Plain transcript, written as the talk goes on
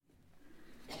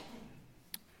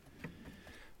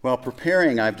Well,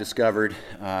 preparing, I've discovered,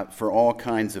 for all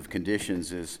kinds of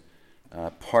conditions is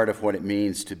part of what it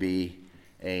means to be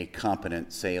a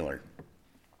competent sailor.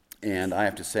 And I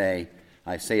have to say,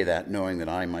 I say that knowing that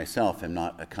I myself am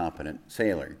not a competent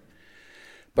sailor.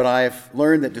 But I've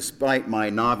learned that despite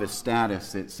my novice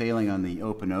status, that sailing on the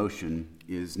open ocean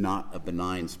is not a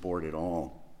benign sport at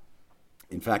all.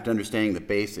 In fact, understanding the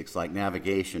basics like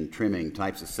navigation, trimming,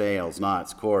 types of sails,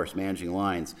 knots, course, managing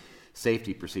lines,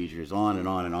 safety procedures, on and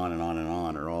on and on and on and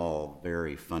on are all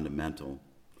very fundamental.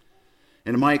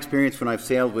 And in my experience, when I've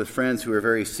sailed with friends who are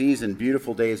very seasoned,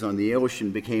 beautiful days on the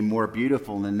ocean became more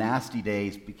beautiful and the nasty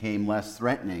days became less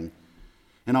threatening.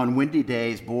 And on windy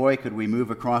days, boy, could we move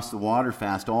across the water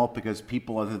fast, all because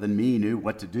people other than me knew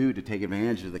what to do to take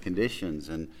advantage of the conditions.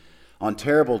 And on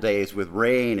terrible days with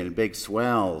rain and big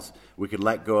swells, we could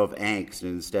let go of angst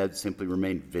and instead simply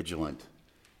remain vigilant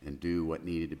and do what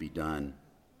needed to be done.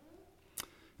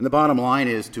 And the bottom line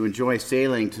is to enjoy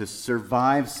sailing, to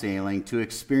survive sailing, to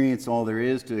experience all there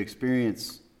is to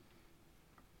experience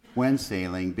when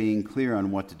sailing. Being clear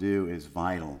on what to do is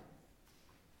vital.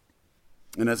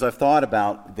 And as I've thought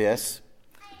about this,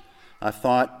 I've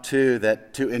thought too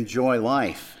that to enjoy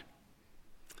life,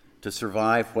 to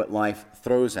survive what life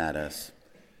throws at us,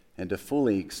 and to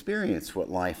fully experience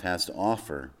what life has to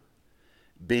offer,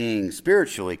 being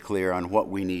spiritually clear on what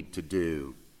we need to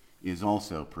do is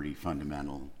also pretty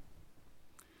fundamental.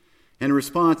 In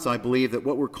response, I believe that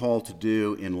what we're called to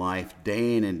do in life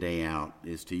day in and day out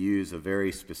is to use a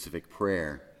very specific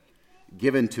prayer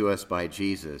given to us by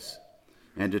Jesus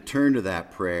and to turn to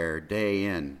that prayer day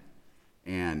in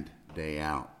and day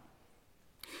out.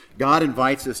 God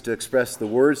invites us to express the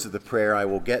words of the prayer I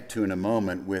will get to in a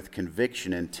moment with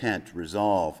conviction, intent,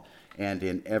 resolve, and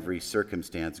in every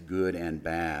circumstance, good and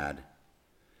bad.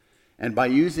 And by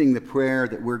using the prayer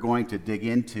that we're going to dig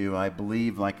into, I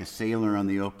believe like a sailor on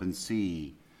the open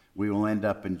sea, we will end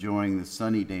up enjoying the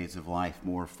sunny days of life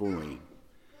more fully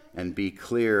and be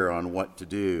clear on what to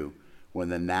do when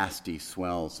the nasty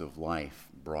swells of life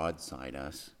broadside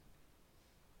us.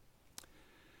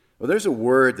 Well, there's a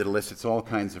word that elicits all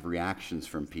kinds of reactions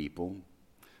from people.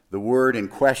 The word in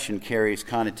question carries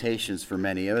connotations for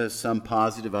many of us, some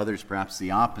positive, others perhaps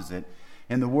the opposite.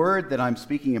 And the word that I'm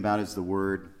speaking about is the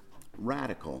word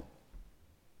radical.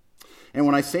 And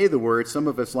when I say the word, some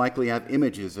of us likely have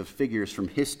images of figures from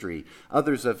history.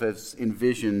 Others of us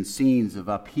envision scenes of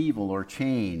upheaval or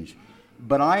change.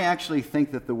 But I actually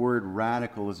think that the word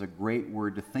radical is a great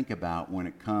word to think about when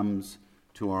it comes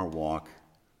to our walk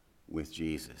with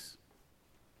Jesus.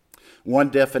 One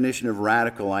definition of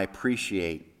radical I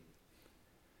appreciate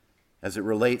as it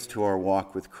relates to our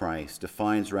walk with Christ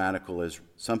defines radical as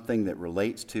something that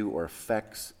relates to or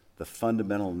affects the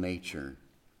fundamental nature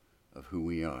of who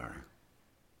we are.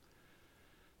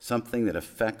 Something that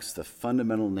affects the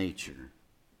fundamental nature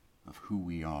of who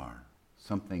we are.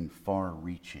 Something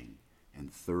far-reaching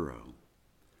and thorough.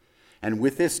 And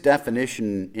with this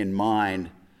definition in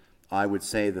mind, I would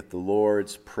say that the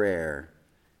Lord's Prayer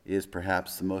is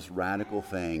perhaps the most radical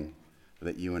thing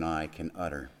that you and I can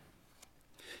utter.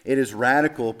 It is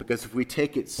radical because if we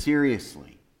take it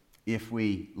seriously, if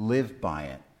we live by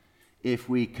it, if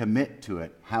we commit to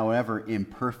it, however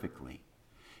imperfectly,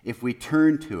 if we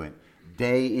turn to it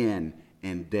day in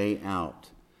and day out,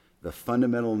 the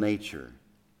fundamental nature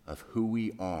of who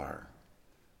we are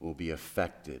will be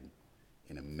affected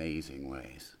in amazing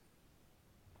ways.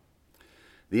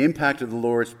 The impact of the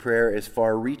Lord's Prayer is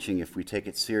far-reaching if we take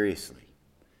it seriously,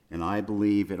 and I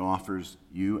believe it offers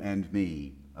you and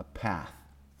me a path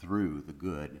through the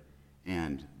good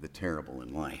and the terrible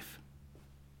in life.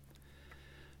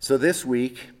 So this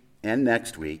week and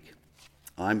next week,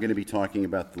 I'm going to be talking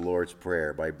about the Lord's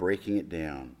Prayer by breaking it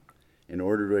down in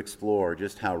order to explore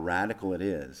just how radical it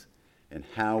is and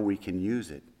how we can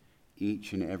use it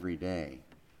each and every day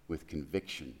with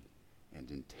conviction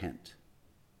and intent.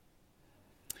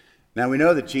 Now we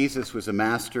know that Jesus was a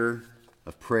master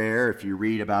of prayer. If you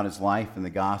read about his life in the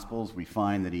Gospels, we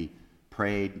find that he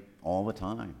prayed all the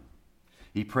time.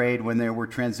 He prayed when there were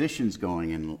transitions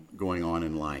going on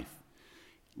in life.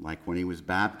 Like when he was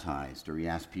baptized or he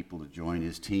asked people to join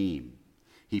his team.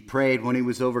 He prayed when he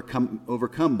was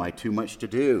overcome by too much to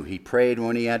do. He prayed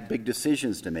when he had big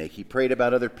decisions to make. He prayed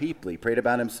about other people. He prayed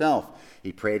about himself.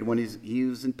 He prayed when he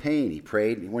was in pain. He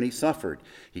prayed when he suffered.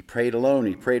 He prayed alone.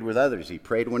 He prayed with others. He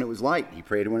prayed when it was light. He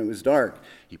prayed when it was dark.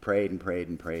 He prayed and prayed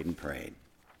and prayed and prayed.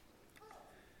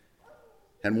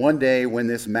 And one day when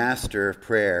this master of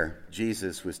prayer,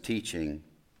 Jesus, was teaching,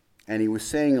 and he was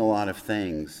saying a lot of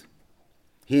things,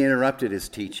 he interrupted his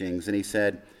teachings and he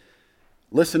said,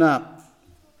 "Listen up.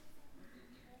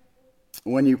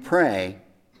 When you pray,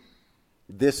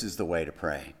 This is the way to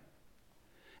pray.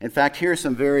 In fact, here are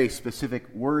some very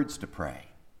specific words to pray.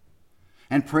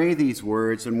 And pray these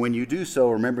words, and when you do so,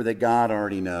 remember that God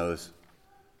already knows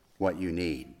what you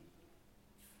need.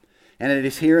 And it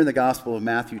is here in the Gospel of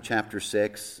Matthew chapter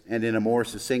 6, and in a more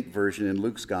succinct version in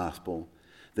Luke's Gospel,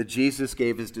 that Jesus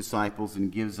gave his disciples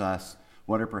and gives us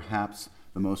what are perhaps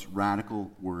the most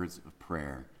radical words of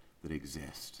prayer that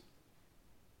exist.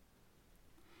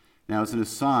 Now, as an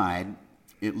aside,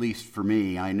 at least for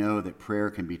me, I know that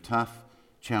prayer can be tough,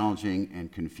 challenging,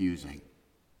 and confusing.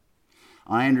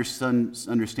 I understand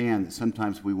that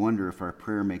sometimes we wonder if our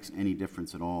prayer makes any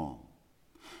difference at all.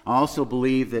 I also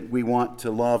believe that we want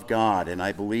to love God, and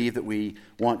I believe that we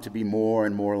want to be more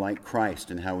and more like Christ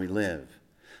in how we live.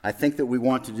 I think that we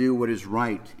want to do what is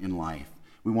right in life.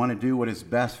 We want to do what is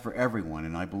best for everyone,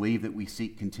 and I believe that we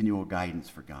seek continual guidance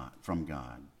from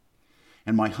God.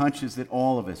 And my hunch is that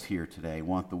all of us here today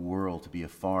want the world to be a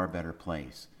far better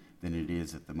place than it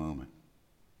is at the moment.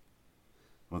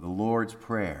 Well, the Lord's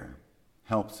Prayer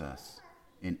helps us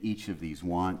in each of these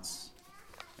wants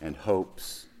and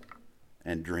hopes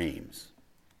and dreams.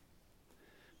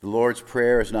 The Lord's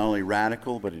Prayer is not only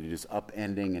radical, but it is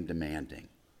upending and demanding.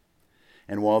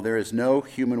 And while there is no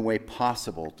human way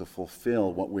possible to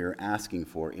fulfill what we are asking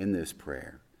for in this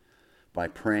prayer, by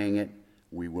praying it,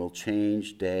 we will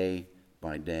change day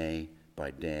by day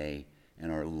by day,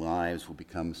 and our lives will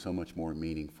become so much more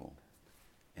meaningful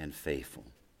and faithful.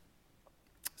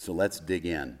 So let's dig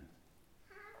in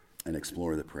and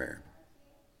explore the prayer.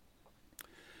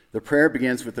 The prayer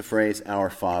begins with the phrase, "Our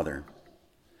Father."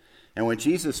 And when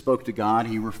Jesus spoke to God,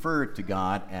 he referred to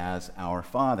God as our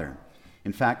Father.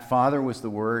 In fact, Father was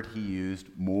the word he used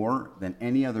more than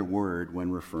any other word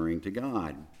when referring to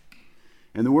God.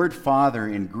 And the word Father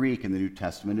in Greek in the New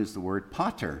Testament is the word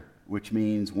pater, which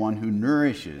means one who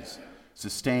nourishes,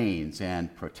 sustains,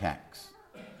 and protects.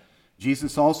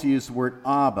 Jesus also used the word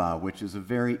Abba, which is a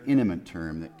very intimate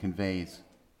term that conveys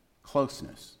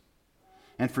closeness.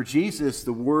 And for Jesus,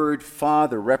 the word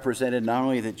Father represented not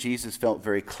only that Jesus felt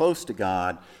very close to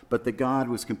God, but that God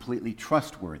was completely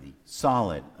trustworthy,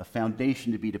 solid, a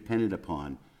foundation to be depended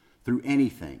upon through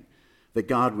anything, that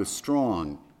God was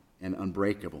strong and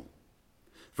unbreakable.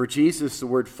 For Jesus, the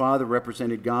word Father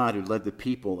represented God who led the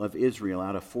people of Israel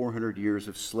out of 400 years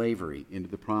of slavery into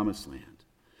the Promised Land.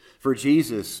 For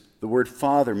Jesus, the word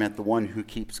Father meant the one who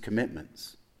keeps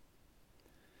commitments.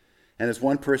 And as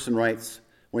one person writes,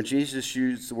 when Jesus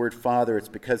used the word Father, it's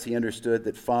because he understood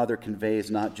that Father conveys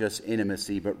not just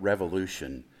intimacy, but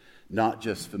revolution, not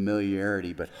just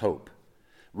familiarity, but hope.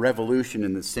 Revolution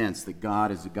in the sense that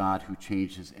God is a God who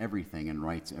changes everything and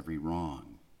rights every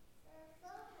wrong.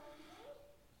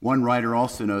 One writer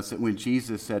also notes that when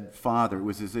Jesus said Father, it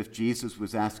was as if Jesus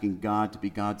was asking God to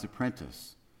be God's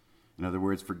apprentice. In other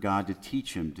words, for God to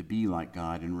teach him to be like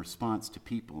God in response to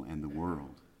people and the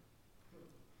world.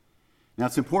 Now,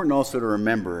 it's important also to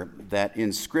remember that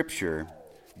in Scripture,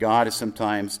 God is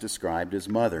sometimes described as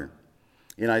mother.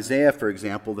 In Isaiah, for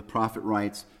example, the prophet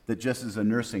writes that just as a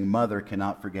nursing mother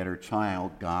cannot forget her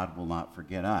child, God will not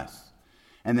forget us.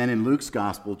 And then in Luke's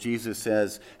gospel, Jesus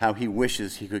says how he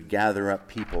wishes he could gather up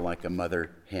people like a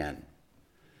mother hen.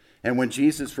 And when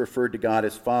Jesus referred to God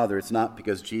as Father, it's not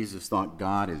because Jesus thought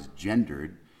God is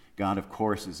gendered. God, of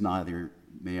course, is neither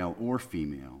male or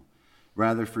female.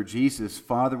 Rather, for Jesus,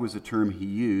 Father was a term he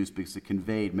used because it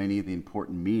conveyed many of the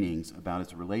important meanings about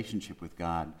his relationship with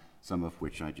God, some of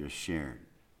which I just shared.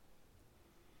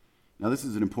 Now, this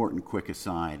is an important quick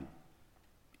aside.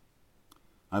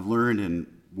 I've learned in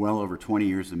well over 20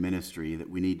 years of ministry that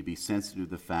we need to be sensitive to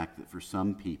the fact that for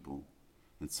some people,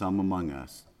 and some among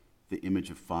us, the image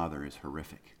of Father is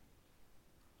horrific.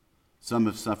 Some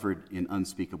have suffered in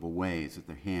unspeakable ways at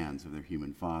the hands of their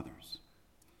human fathers.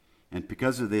 And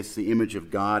because of this, the image of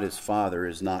God as Father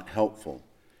is not helpful.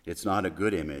 It's not a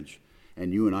good image,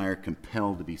 and you and I are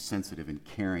compelled to be sensitive and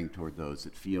caring toward those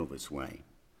that feel this way.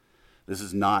 This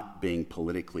is not being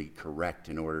politically correct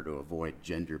in order to avoid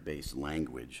gender-based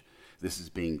language. This is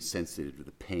being sensitive to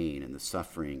the pain and the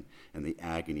suffering and the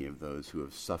agony of those who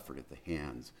have suffered at the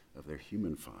hands of their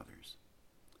human fathers.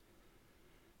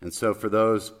 And so for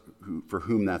those for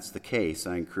whom that's the case,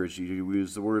 I encourage you to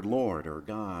use the word Lord or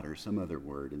God or some other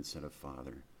word instead of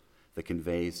Father that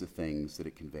conveys the things that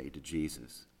it conveyed to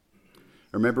Jesus.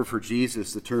 Remember, for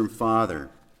Jesus, the term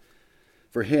Father,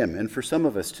 for him, and for some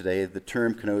of us today, the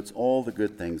term connotes all the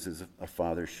good things as a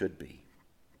father should be.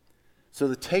 So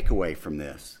the takeaway from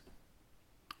this,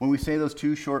 when we say those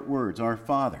two short words, our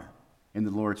Father, in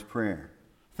the Lord's Prayer,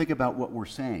 think about what we're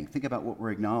saying. Think about what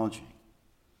we're acknowledging.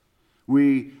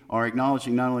 We are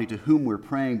acknowledging not only to whom we're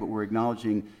praying, but we're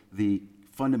acknowledging the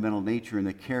fundamental nature and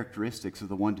the characteristics of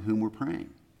the one to whom we're praying.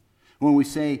 When we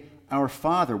say, Our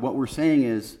Father, what we're saying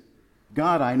is,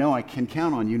 God, I know I can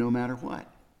count on you no matter what.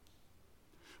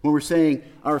 When we're saying,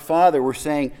 Our Father, we're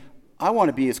saying, I want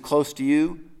to be as close to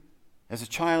you as a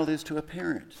child is to a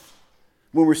parent.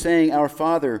 When we're saying, Our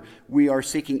Father, we are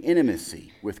seeking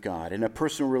intimacy with God and a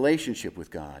personal relationship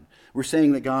with God. We're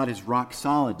saying that God is rock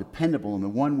solid, dependable, and the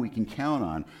one we can count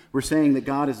on. We're saying that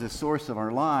God is the source of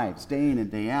our lives, day in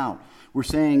and day out. We're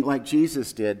saying, like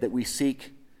Jesus did, that we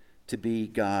seek to be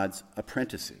God's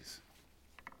apprentices.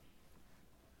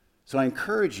 So I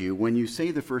encourage you, when you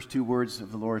say the first two words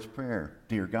of the Lord's Prayer,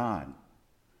 Dear God,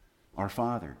 Our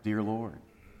Father, Dear Lord,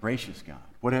 Gracious God,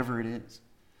 whatever it is,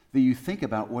 that you think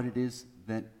about what it is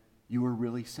that you are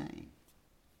really saying.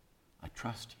 I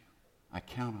trust you. I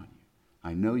count on you.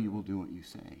 I know you will do what you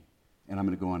say. And I'm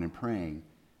going to go on and praying,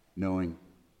 knowing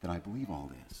that I believe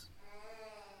all this.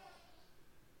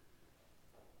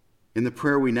 In the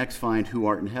prayer, we next find who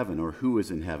art in heaven, or who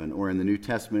is in heaven, or in the New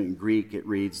Testament in Greek, it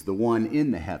reads, the one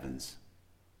in the heavens.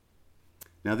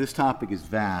 Now, this topic is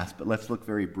vast, but let's look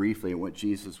very briefly at what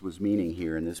Jesus was meaning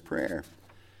here in this prayer.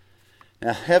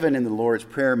 Now, heaven in the Lord's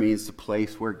Prayer means the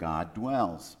place where God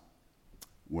dwells,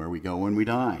 where we go when we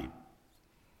die.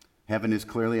 Heaven is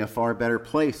clearly a far better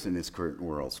place in this current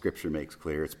world, Scripture makes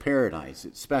clear. It's paradise,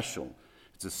 it's special,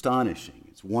 it's astonishing,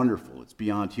 it's wonderful, it's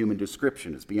beyond human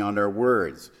description, it's beyond our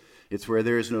words. It's where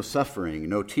there is no suffering,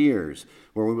 no tears,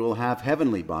 where we will have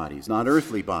heavenly bodies, not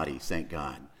earthly bodies, thank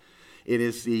God. It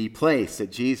is the place that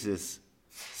Jesus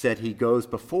said he goes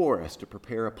before us to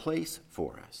prepare a place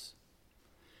for us.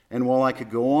 And while I could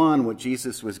go on, what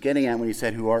Jesus was getting at when he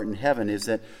said, who art in heaven, is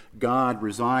that God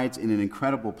resides in an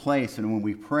incredible place. And when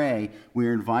we pray, we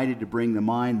are invited to bring to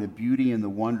mind the beauty and the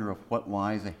wonder of what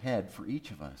lies ahead for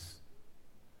each of us.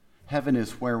 Heaven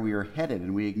is where we are headed,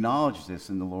 and we acknowledge this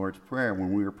in the Lord's Prayer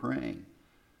when we are praying.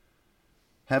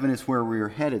 Heaven is where we are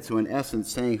headed. So in essence,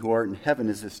 saying who art in heaven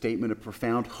is a statement of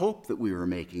profound hope that we are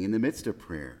making in the midst of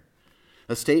prayer.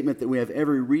 A statement that we have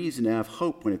every reason to have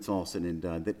hope when it's all said and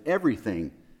done, that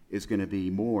everything is going to be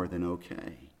more than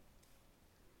okay.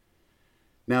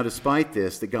 Now, despite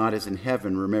this, that God is in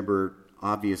heaven, remember,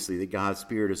 obviously, that God's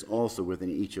Spirit is also within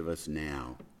each of us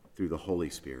now through the Holy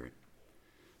Spirit.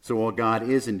 So while God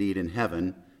is indeed in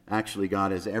heaven, actually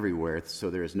God is everywhere, so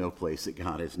there is no place that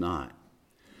God is not.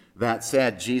 That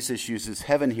said, Jesus uses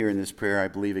heaven here in this prayer, I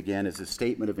believe, again, as a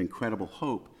statement of incredible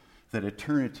hope that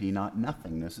eternity, not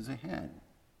nothingness, is ahead.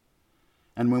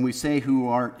 And when we say who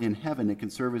art in heaven, it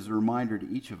can serve as a reminder to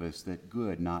each of us that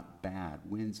good, not bad,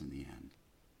 wins in the end.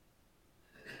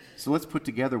 So let's put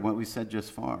together what we said thus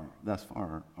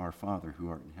far, Our Father who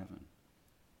art in heaven.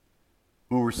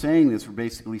 When we're saying this, we're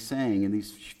basically saying in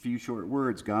these few short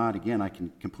words, God, again, I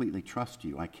can completely trust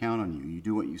you. I count on you. You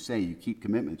do what you say. You keep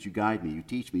commitments. You guide me. You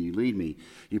teach me. You lead me.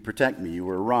 You protect me. You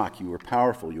are a rock. You are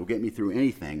powerful. You'll get me through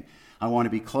anything. I want to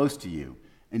be close to you.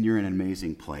 And you're in an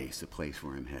amazing place, a place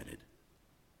where I'm headed.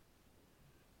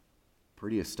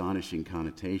 Pretty astonishing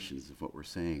connotations of what we're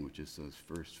saying with just those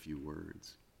first few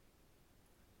words.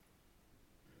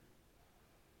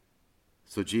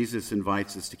 So Jesus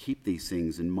invites us to keep these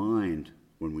things in mind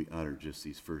when we utter just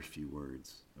these first few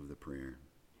words of the prayer.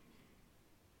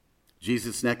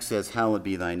 Jesus next says, hallowed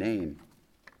be thy name,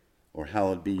 or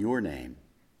hallowed be your name.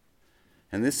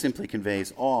 And this simply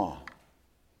conveys awe,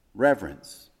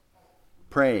 reverence,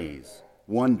 praise,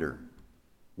 wonder,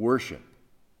 worship,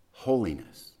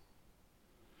 holiness.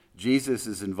 Jesus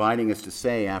is inviting us to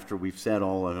say, after we've said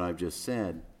all that I've just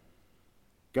said,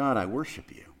 God, I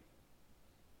worship you.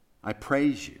 I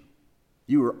praise you.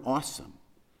 You are awesome.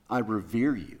 I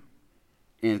revere you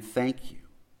and thank you.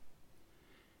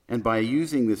 And by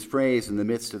using this phrase in the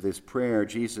midst of this prayer,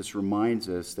 Jesus reminds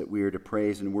us that we are to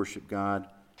praise and worship God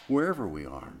wherever we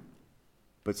are,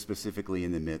 but specifically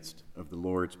in the midst of the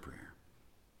Lord's Prayer.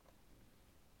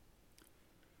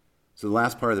 So the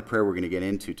last part of the prayer we're going to get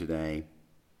into today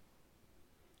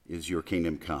is your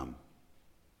kingdom come.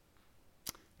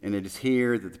 And it is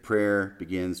here that the prayer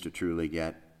begins to truly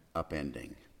get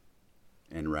upending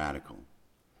and radical,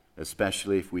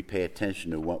 especially if we pay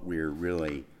attention to what we're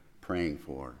really praying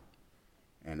for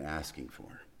and asking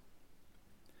for.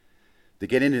 To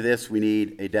get into this, we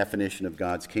need a definition of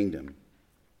God's kingdom,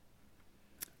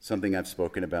 something I've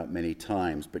spoken about many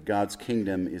times, but God's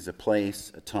kingdom is a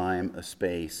place, a time, a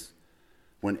space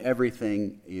when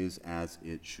everything is as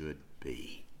it should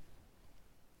be.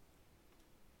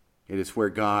 It is where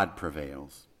God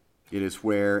prevails. It is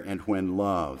where and when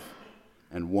love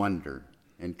and wonder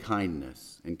and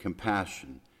kindness and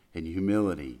compassion and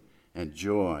humility and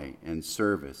joy and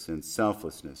service and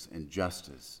selflessness and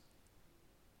justice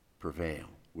prevail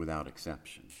without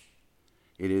exception.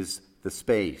 It is the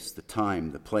space, the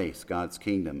time, the place, God's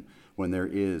kingdom, when there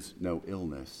is no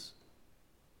illness,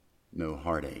 no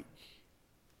heartache.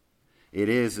 It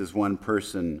is, as one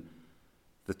person,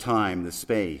 the time, the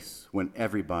space, when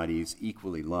everybody is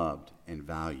equally loved and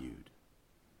valued,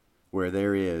 where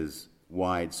there is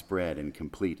widespread and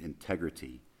complete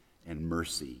integrity and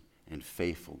mercy and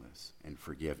faithfulness and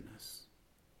forgiveness.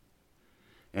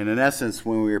 And in essence,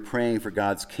 when we are praying for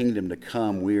God's kingdom to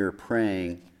come, we are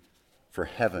praying for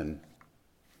heaven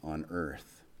on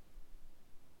earth.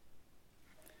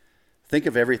 Think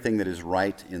of everything that is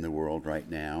right in the world right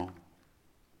now.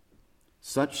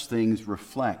 Such things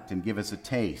reflect and give us a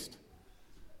taste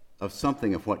of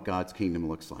something of what God's kingdom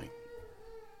looks like.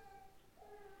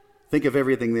 Think of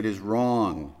everything that is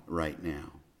wrong right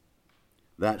now.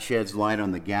 That sheds light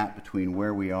on the gap between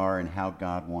where we are and how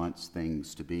God wants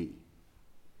things to be.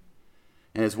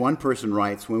 And as one person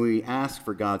writes, when we ask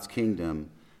for God's kingdom,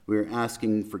 we are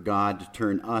asking for God to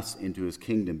turn us into his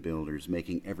kingdom builders,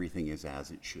 making everything as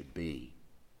it should be.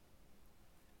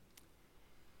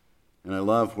 And I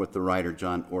love what the writer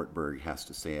John Ortberg has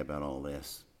to say about all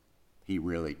this. He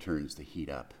really turns the heat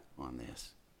up on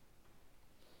this.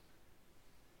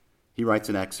 He writes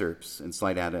in excerpts and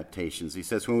slight adaptations. He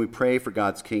says, when we pray for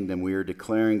God's kingdom, we are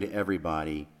declaring to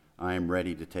everybody, I am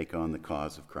ready to take on the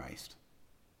cause of Christ.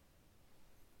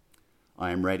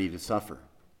 I am ready to suffer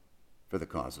for the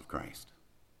cause of Christ.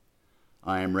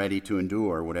 I am ready to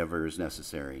endure whatever is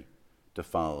necessary to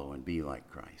follow and be like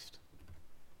Christ.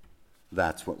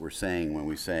 That's what we're saying when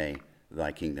we say,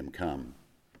 thy kingdom come.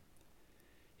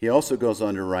 He also goes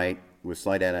on to write, with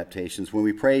slight adaptations, when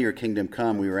we pray your kingdom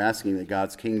come, we are asking that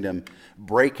God's kingdom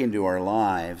break into our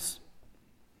lives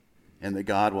and that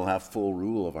God will have full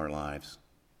rule of our lives.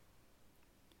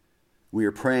 We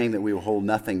are praying that we will hold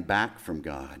nothing back from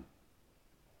God.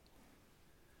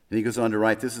 And he goes on to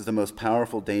write, this is the most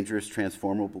powerful, dangerous,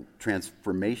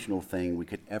 transformational thing we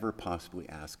could ever possibly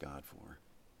ask God for.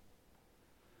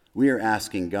 We are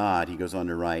asking God, he goes on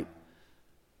to write,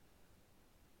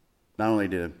 not only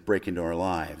to break into our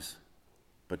lives,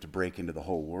 but to break into the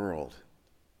whole world.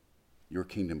 Your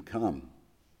kingdom come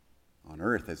on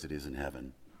earth as it is in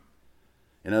heaven.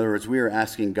 In other words, we are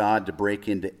asking God to break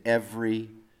into every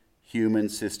human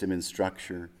system and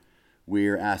structure. We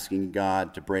are asking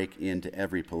God to break into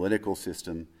every political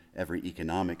system, every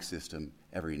economic system,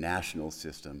 every national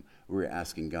system. We're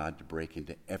asking God to break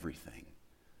into everything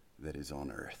that is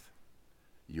on earth.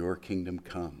 Your kingdom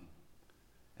come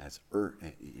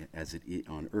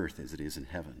on earth as it is in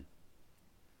heaven.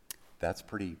 That's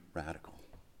pretty radical.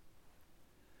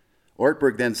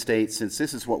 Ortberg then states, since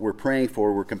this is what we're praying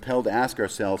for, we're compelled to ask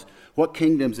ourselves, what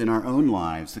kingdoms in our own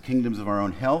lives, the kingdoms of our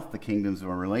own health, the kingdoms of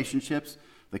our relationships,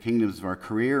 the kingdoms of our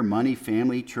career, money,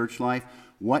 family, church life,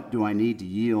 what do I need to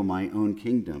yield my own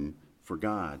kingdom for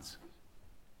God's?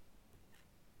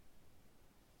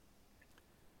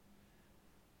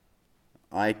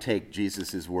 I take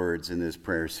Jesus' words in this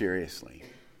prayer seriously.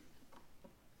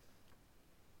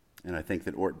 And I think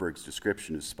that Ortberg's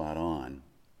description is spot on.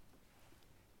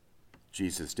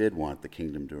 Jesus did want the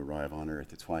kingdom to arrive on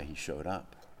earth. It's why he showed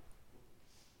up.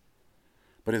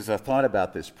 But as I thought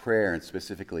about this prayer, and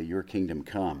specifically, your kingdom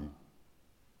come,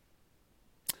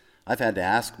 I've had to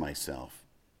ask myself,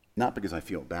 not because I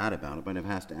feel bad about it, but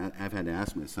I've had to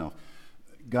ask myself,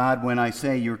 God, when I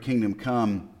say your kingdom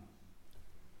come,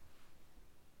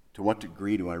 to what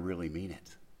degree do I really mean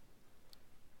it?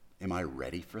 Am I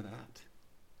ready for that?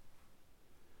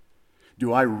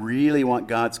 Do I really want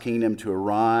God's kingdom to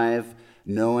arrive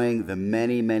knowing the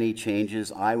many, many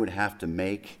changes I would have to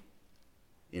make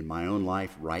in my own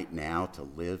life right now to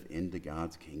live into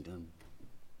God's kingdom?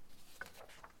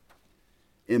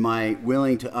 Am I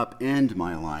willing to upend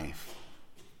my life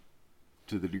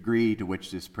to the degree to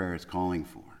which this prayer is calling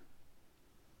for,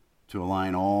 to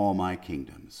align all my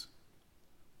kingdoms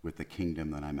with the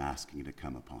kingdom that I'm asking to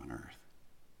come upon earth?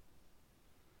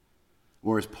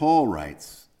 Or as Paul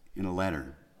writes in a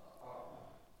letter,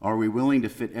 are we willing to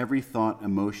fit every thought,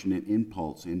 emotion, and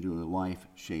impulse into a life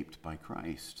shaped by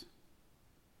Christ?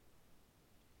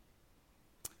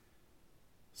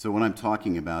 So what I'm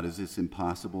talking about, is this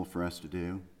impossible for us to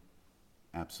do?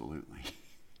 Absolutely.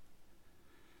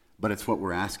 But it's what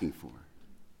we're asking for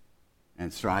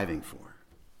and striving for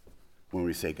when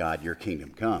we say, God, your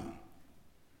kingdom come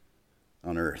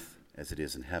on earth as it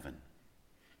is in heaven.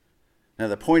 Now,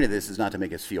 the point of this is not to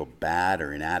make us feel bad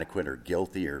or inadequate or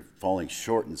guilty or falling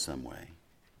short in some way.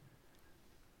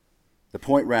 The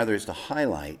point, rather, is to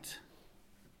highlight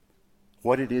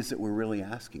what it is that we're really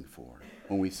asking for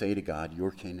when we say to God,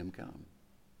 your kingdom come.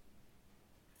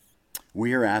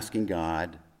 We are asking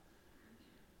God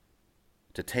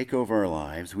to take over our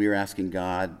lives. We are asking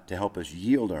God to help us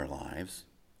yield our lives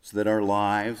so that our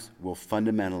lives will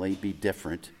fundamentally be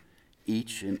different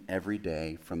each and every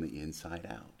day from the inside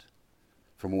out,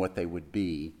 from what they would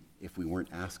be if we weren't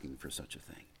asking for such a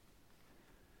thing.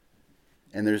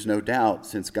 And there's no doubt,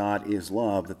 since God is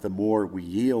love, that the more we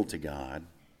yield to God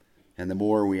and the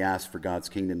more we ask for God's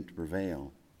kingdom to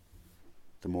prevail,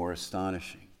 the more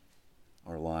astonishing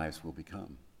our lives will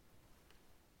become.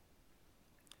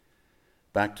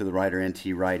 Back to the writer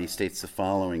N.T. Wright, he states the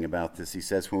following about this. He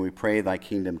says, when we pray, thy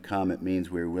kingdom come, it means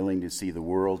we're willing to see the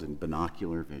world in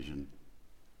binocular vision.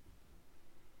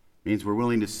 It means we're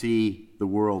willing to see the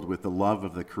world with the love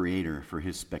of the Creator for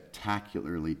his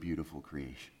spectacularly beautiful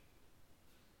creation.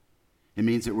 It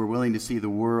means that we're willing to see the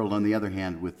world, on the other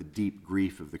hand, with the deep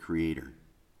grief of the Creator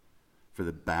for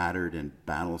the battered and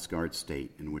battle-scarred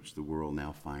state in which the world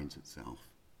now finds itself.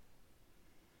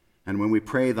 And when we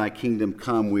pray, thy kingdom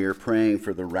come, we are praying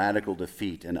for the radical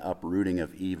defeat and uprooting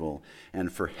of evil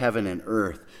and for heaven and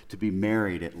earth to be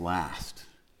married at last.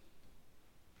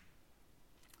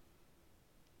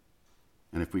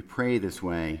 And if we pray this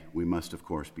way, we must, of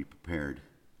course, be prepared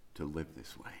to live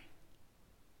this way,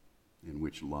 in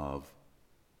which love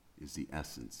is the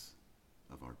essence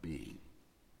of our being.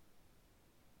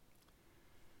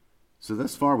 So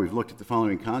thus far, we've looked at the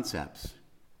following concepts.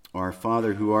 Our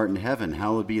Father who art in heaven,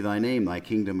 hallowed be thy name, thy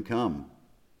kingdom come.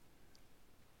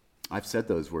 I've said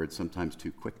those words sometimes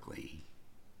too quickly.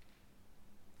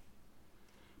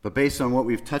 But based on what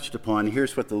we've touched upon,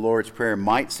 here's what the Lord's Prayer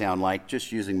might sound like,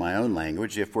 just using my own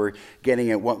language, if we're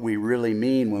getting at what we really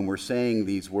mean when we're saying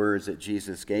these words that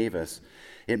Jesus gave us.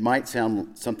 It might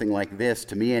sound something like this,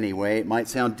 to me anyway. It might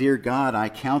sound, dear God, I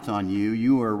count on you.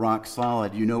 You are rock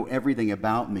solid. You know everything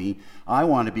about me. I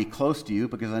want to be close to you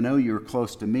because I know you're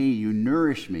close to me. You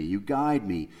nourish me. You guide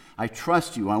me. I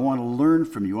trust you. I want to learn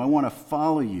from you. I want to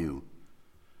follow you.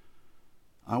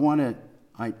 I want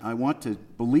to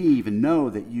believe and know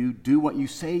that you do what you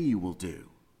say you will do.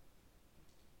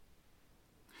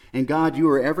 And God, you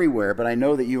are everywhere, but I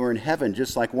know that you are in heaven,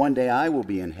 just like one day I will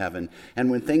be in heaven. And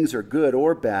when things are good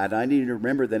or bad, I need to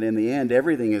remember that in the end,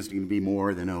 everything is going to be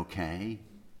more than okay.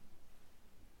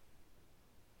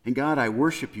 And God, I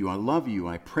worship you, I love you,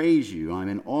 I praise you, I'm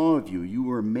in awe of you.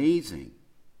 You are amazing.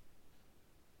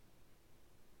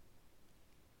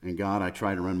 And God, I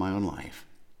try to run my own life.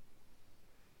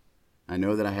 I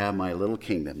know that I have my little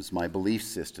kingdoms, my belief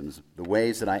systems, the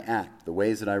ways that I act, the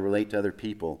ways that I relate to other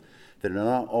people, that are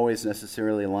not always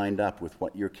necessarily lined up with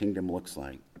what your kingdom looks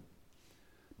like.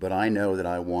 But I know that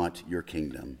I want your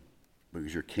kingdom,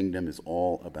 because your kingdom is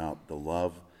all about the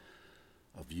love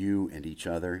of you and each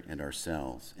other and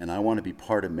ourselves. And I want to be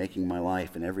part of making my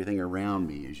life and everything around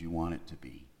me as you want it to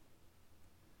be.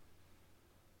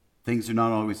 Things are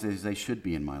not always as they should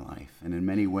be in my life, and in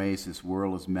many ways this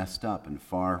world is messed up and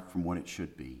far from what it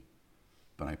should be.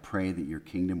 But I pray that your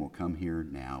kingdom will come here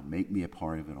now. Make me a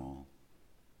part of it all.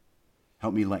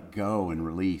 Help me let go and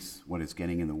release what is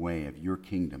getting in the way of your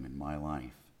kingdom in my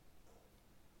life.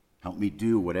 Help me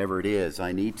do whatever it is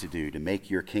I need to do to make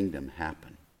your kingdom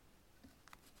happen.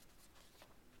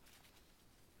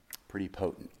 Pretty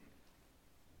potent.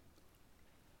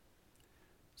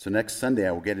 So next Sunday,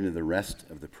 I will get into the rest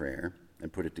of the prayer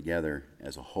and put it together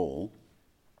as a whole.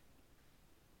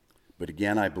 But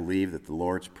again, I believe that the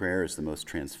Lord's Prayer is the most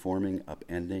transforming,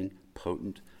 upending,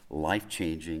 potent,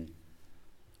 life-changing,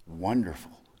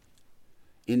 wonderful,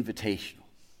 invitational,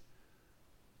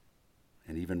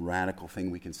 and even radical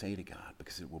thing we can say to God,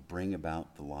 because it will bring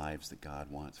about the lives that God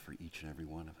wants for each and every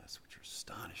one of us, which are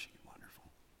astonishing and wonderful.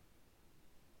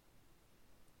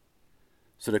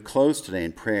 So to close today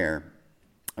in prayer,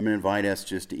 I'm going to invite us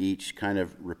just to each kind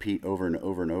of repeat over and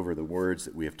over and over the words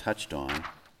that we have touched on.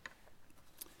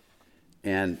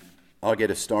 And I'll get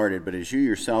us started, but as you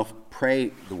yourself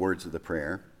pray the words of the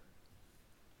prayer,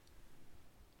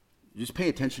 just pay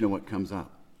attention to what comes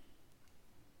up.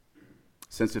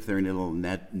 Sense if there are any little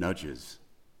nudges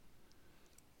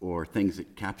or things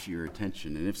that capture your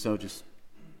attention. And if so, just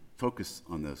focus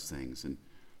on those things and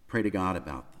pray to God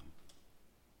about them.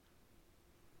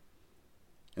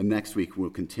 And next week we'll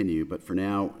continue, but for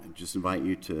now, I just invite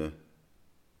you to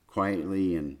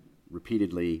quietly and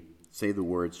repeatedly say the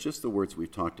words, just the words we've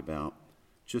talked about,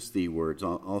 just the words.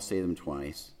 I'll say them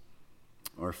twice.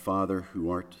 Our Father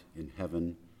who art in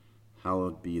heaven,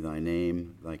 hallowed be thy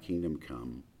name, thy kingdom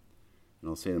come. And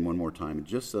I'll say them one more time,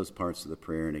 just those parts of the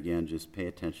prayer, and again, just pay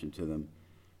attention to them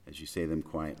as you say them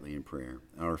quietly in prayer.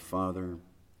 Our Father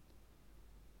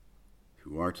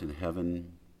who art in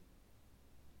heaven,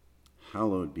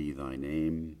 hallowed be thy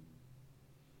name,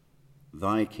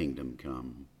 thy kingdom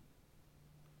come.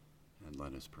 And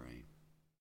let us pray.